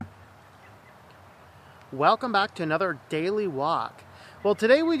Welcome back to another Daily Walk. Well,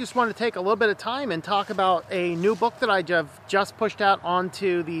 today we just want to take a little bit of time and talk about a new book that I just pushed out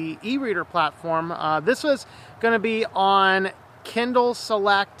onto the e-reader platform. This was going to be on Kindle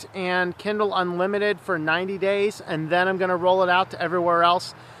Select and Kindle Unlimited for 90 days, and then I'm going to roll it out to everywhere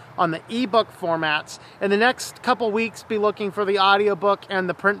else on the ebook formats. In the next couple weeks, be looking for the audiobook and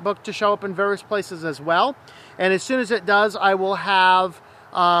the print book to show up in various places as well. And as soon as it does, I will have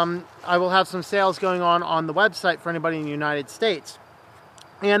some sales going on the website for anybody in the United States.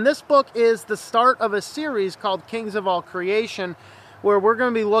 And this book is the start of a series called Kings of All Creation, where we're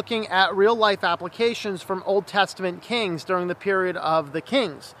going to be looking at real-life applications from Old Testament kings during the period of the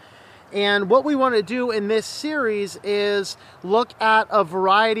kings. And what we want to do in this series is look at a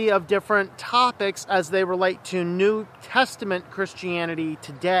variety of different topics as they relate to New Testament Christianity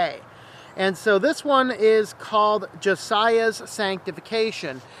today. And so this one is called Josiah's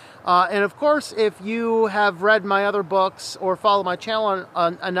Sanctification. And of course, if you have read my other books or follow my channel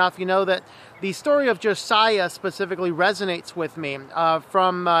enough, you know that the story of Josiah specifically resonates with me.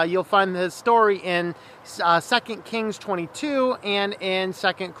 You'll find his story in 2 Kings 22 and in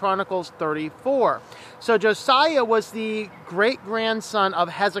 2 Chronicles 34. So Josiah was the great-grandson of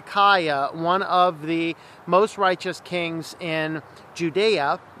Hezekiah, one of the most righteous kings in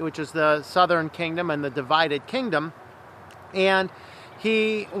Judea, which is the southern kingdom and the divided kingdom. And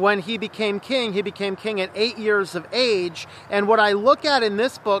when he became king at 8 years of age. And what I look at in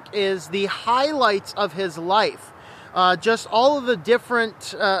this book is the highlights of his life, just all of the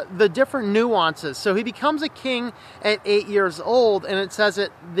different nuances. So he becomes a king at 8 years old, and it says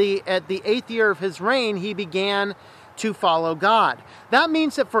at the 8th year of his reign, he began to follow God. That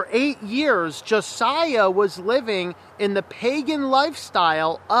means that for 8 years, Josiah was living in the pagan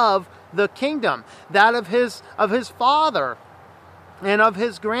lifestyle of the kingdom, that of his father and of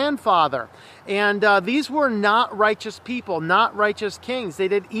his grandfather. And these were not righteous people, not righteous kings. They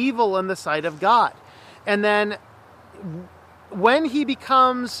did evil in the sight of God. And then when he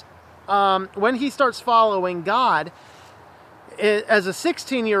starts following God, as a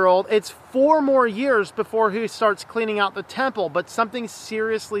 16-year-old, it's 4 more years before he starts cleaning out the temple, but something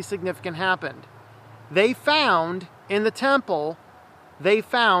seriously significant happened. In the temple, they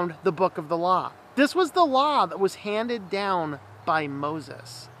found the book of the law. This was the law that was handed down by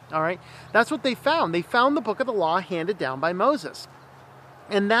Moses. All right? That's what they found. They found the book of the law handed down by Moses.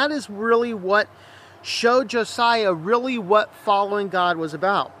 And that is really what showed Josiah really what following God was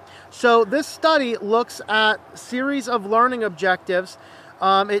about. So this study looks at a series of learning objectives.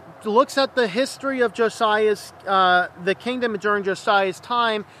 It looks at the history of the kingdom during Josiah's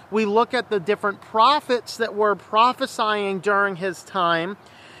time. We look at the different prophets that were prophesying during his time.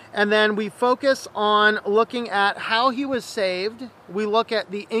 And then we focus on looking at how he was saved. We look at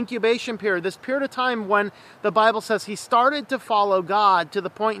the incubation period, this period of time when the Bible says he started to follow God to the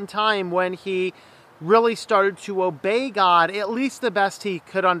point in time when he really started to obey God, at least the best he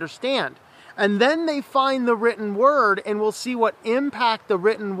could understand. And then they find the written word, and we'll see what impact the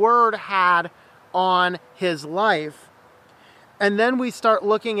written word had on his life. And then we start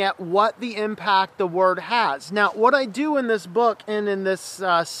looking at what the impact the word has. Now, what I do in this book and in this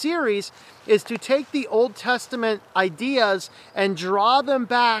series is to take the Old Testament ideas and draw them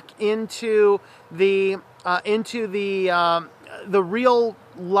back into the real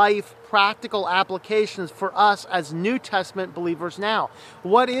life practical applications for us as New Testament believers now.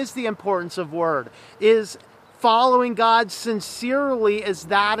 What is the importance of word? Is following God sincerely, is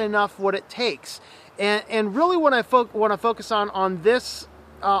that enough what it takes? And really what I want to focus on this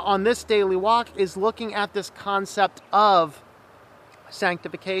daily walk is looking at this concept of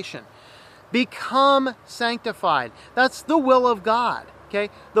sanctification. Become sanctified. That's the will of God. Okay?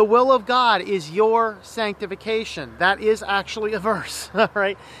 The will of God is your sanctification. That is actually a verse. All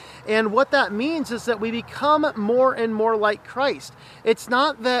right? And what that means is that we become more and more like Christ. It's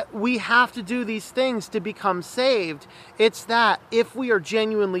not that we have to do these things to become saved. It's that if we are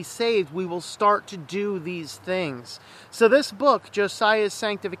genuinely saved, we will start to do these things. So this book, Josiah's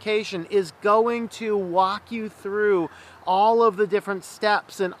Sanctification, is going to walk you through all of the different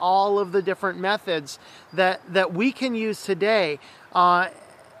steps and all of the different methods that we can use today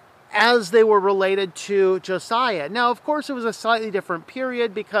as they were related to Josiah. Now, of course, it was a slightly different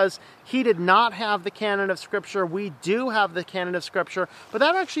period because he did not have the canon of Scripture. We do have the canon of Scripture, but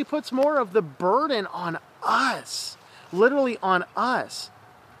that actually puts more of the burden on us, literally on us.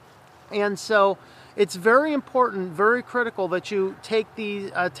 And so it's very important, very critical that you take the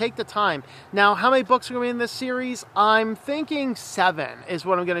time. Now, how many books are going to be in this series? I'm thinking 7 is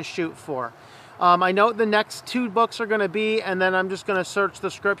what I'm going to shoot for. I know what the next 2 books are going to be, and then I'm just going to search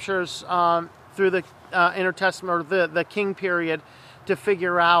the scriptures through the intertestament, or the king period, to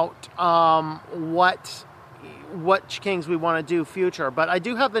figure out what kings we want to do future. But I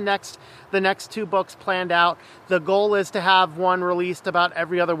do have the next 2 books planned out. The goal is to have one released about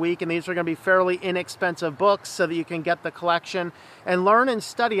every other week, and these are going to be fairly inexpensive books so that you can get the collection and learn and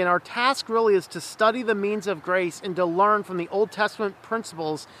study. And our task really is to study the means of grace and to learn from the Old Testament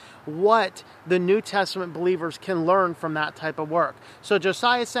principles what the New Testament believers can learn from that type of work. So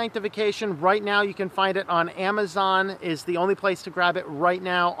Josiah's Sanctification, right now you can find it on Amazon, is the only place to grab it right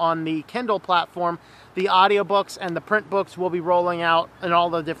now on the Kindle platform. The audiobooks and the print books will be rolling out in all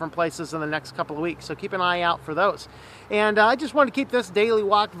the different places in the next couple of weeks, so keep an eye out for those. And I just want to keep this daily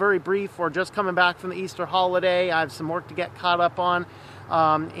walk very brief. We're just coming back from the Easter holiday. I have some work to get caught up on.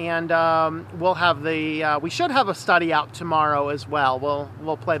 We'll have we should have a study out tomorrow as well.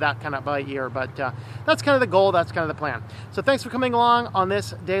 We'll play that kind of by ear, but that's kind of the goal. That's kind of the plan. So thanks for coming along on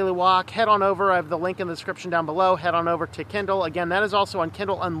this daily walk. Head on over. I have the link in the description down below. Head on over to Kindle. Again, that is also on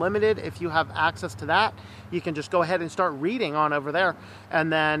Kindle Unlimited. If you have access to that, you can just go ahead and start reading on over there. And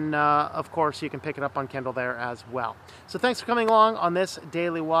then, of course, you can pick it up on Kindle there as well. So thanks for coming along on this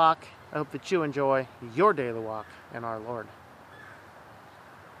daily walk. I hope that you enjoy your daily walk in our Lord.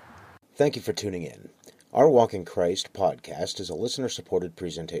 Thank you for tuning in. Our Walk in Christ podcast is a listener-supported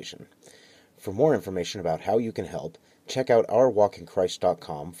presentation. For more information about how you can help, check out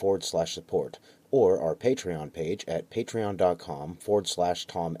ourwalkinchrist.com/support or our Patreon page at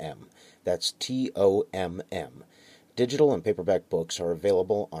patreon.com/TomM. That's TOMM. Digital and paperback books are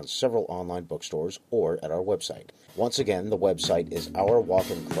available on several online bookstores or at our website. Once again, the website is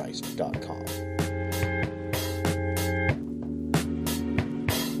ourwalkinchrist.com.